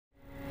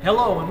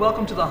Hello and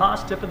welcome to the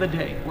Haas Tip of the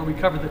Day, where we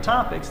cover the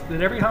topics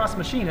that every Haas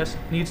machinist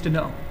needs to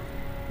know.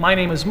 My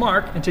name is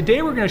Mark, and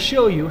today we're going to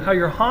show you how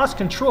your Haas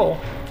control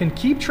can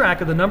keep track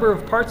of the number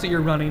of parts that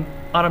you're running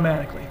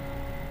automatically.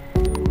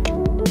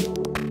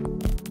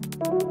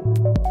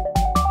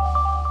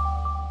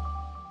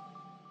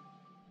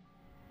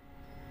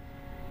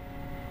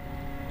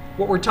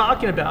 What we're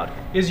talking about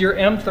is your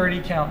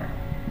M30 counter.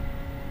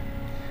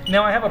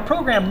 Now I have a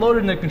program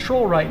loaded in the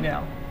control right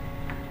now.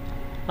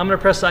 I'm going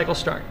to press cycle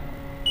start.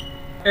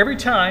 Every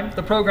time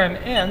the program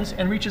ends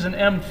and reaches an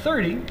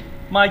M30,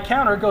 my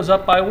counter goes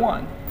up by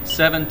 1.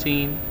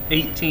 17,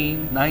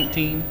 18,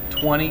 19,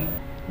 20.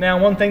 Now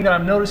one thing that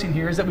I'm noticing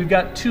here is that we've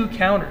got two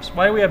counters.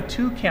 Why do we have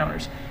two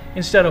counters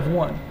instead of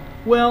one?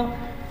 Well,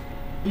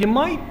 you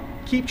might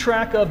keep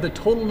track of the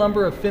total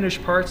number of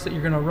finished parts that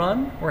you're going to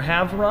run or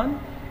have run,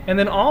 and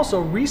then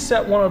also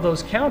reset one of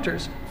those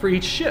counters for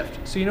each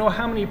shift, so you know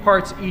how many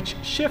parts each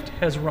shift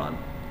has run.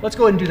 Let's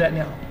go ahead and do that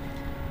now.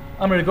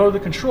 I'm going to go to the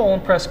control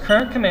and press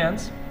current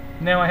commands.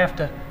 Now I have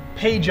to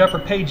page up or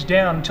page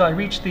down until I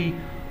reach the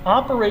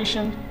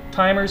operation,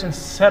 timers, and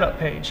setup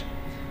page.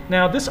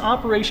 Now this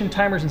operation,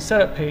 timers, and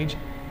setup page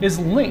is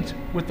linked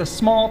with the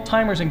small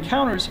timers and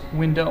counters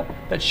window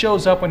that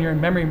shows up when you're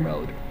in memory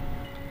mode.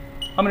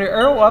 I'm going to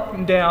arrow up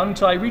and down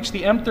until I reach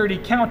the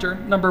M30 counter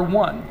number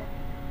 1.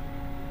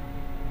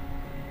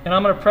 And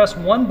I'm going to press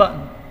one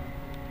button,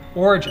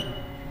 origin.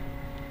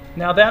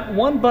 Now that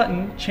one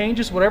button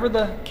changes whatever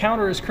the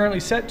counter is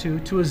currently set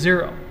to a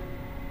 0.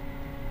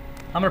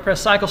 I'm going to press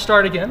cycle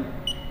start again,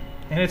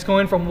 and it's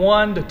going from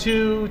 1 to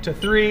 2 to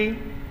 3,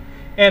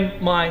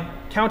 and my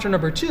counter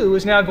number 2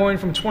 is now going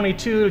from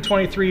 22 to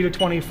 23 to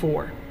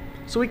 24.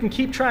 So we can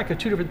keep track of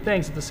two different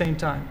things at the same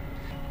time.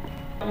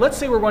 Let's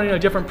say we're running a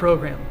different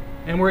program,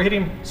 and we're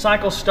hitting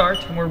cycle start,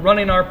 and we're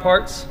running our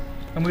parts,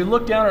 and we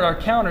look down at our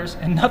counters,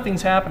 and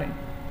nothing's happening.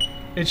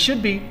 It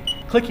should be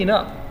clicking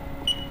up,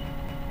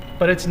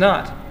 but it's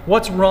not.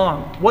 What's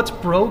wrong? What's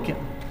broken?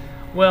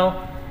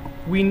 Well,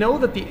 we know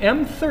that the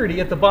M30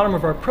 at the bottom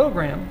of our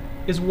program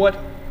is what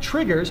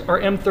triggers our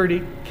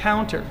M30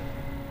 counter.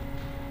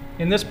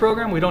 In this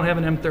program, we don't have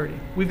an M30.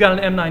 We've got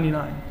an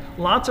M99.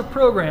 Lots of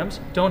programs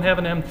don't have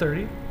an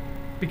M30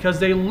 because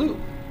they loop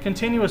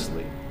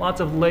continuously.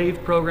 Lots of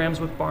lathe programs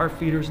with bar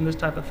feeders and this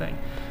type of thing.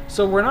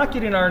 So we're not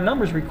getting our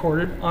numbers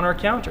recorded on our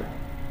counter.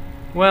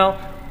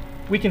 Well,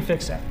 we can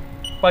fix that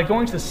by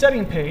going to the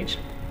setting page,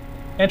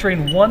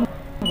 entering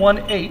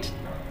 118,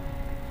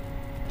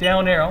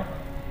 down arrow,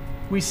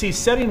 we see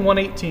setting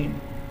 118,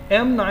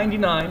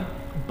 M99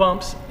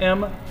 bumps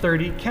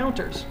M30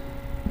 counters.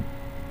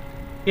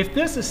 If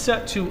this is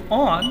set to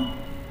on,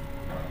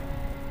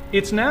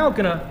 it's now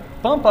going to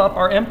bump up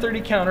our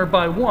M30 counter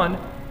by 1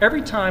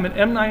 every time an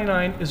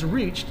M99 is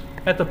reached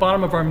at the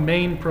bottom of our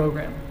main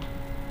program.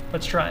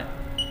 Let's try it.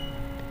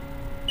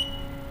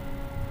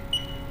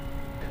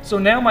 So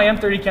now my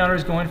M30 counter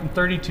is going from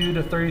 32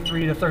 to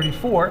 33 to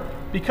 34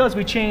 because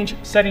we changed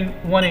setting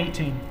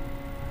 118.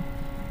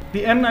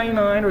 The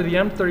M99 or the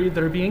M30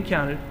 that are being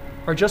counted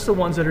are just the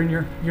ones that are in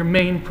your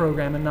main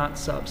program and not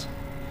subs.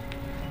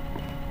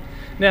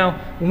 Now,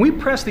 when we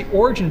press the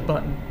origin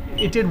button,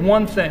 it did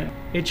one thing.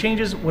 It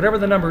changes whatever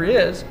the number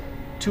is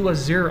to a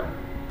 0.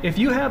 If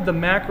you have the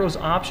macros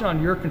option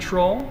on your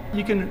control,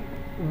 you can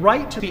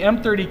write to the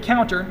M30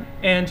 counter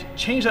and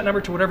change that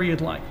number to whatever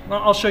you'd like.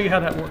 I'll show you how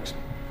that works.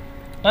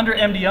 Under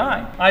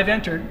MDI, I've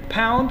entered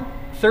pound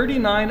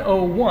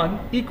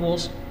 3901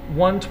 equals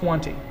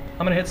 120. I'm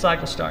going to hit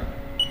cycle start.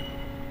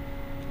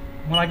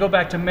 When I go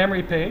back to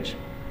memory page,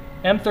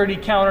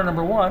 M30 counter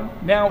number 1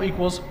 now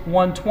equals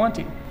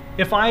 120.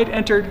 If I had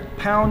entered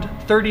pound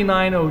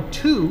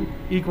 3902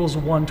 equals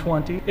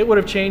 120, it would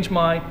have changed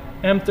my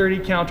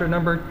M30 counter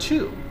number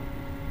 2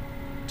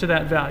 to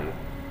that value.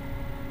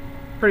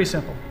 Pretty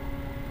simple.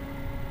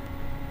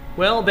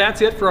 Well,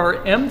 that's it for our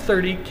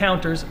M30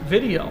 counters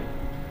video.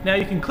 Now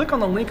you can click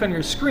on the link on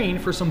your screen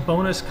for some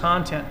bonus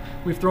content.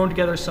 We've thrown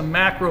together some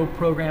macro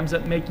programs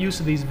that make use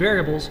of these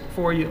variables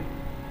for you.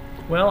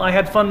 Well, I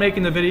had fun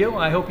making the video.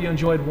 I hope you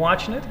enjoyed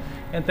watching it.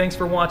 And thanks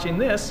for watching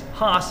this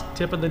Haas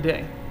Tip of the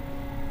Day.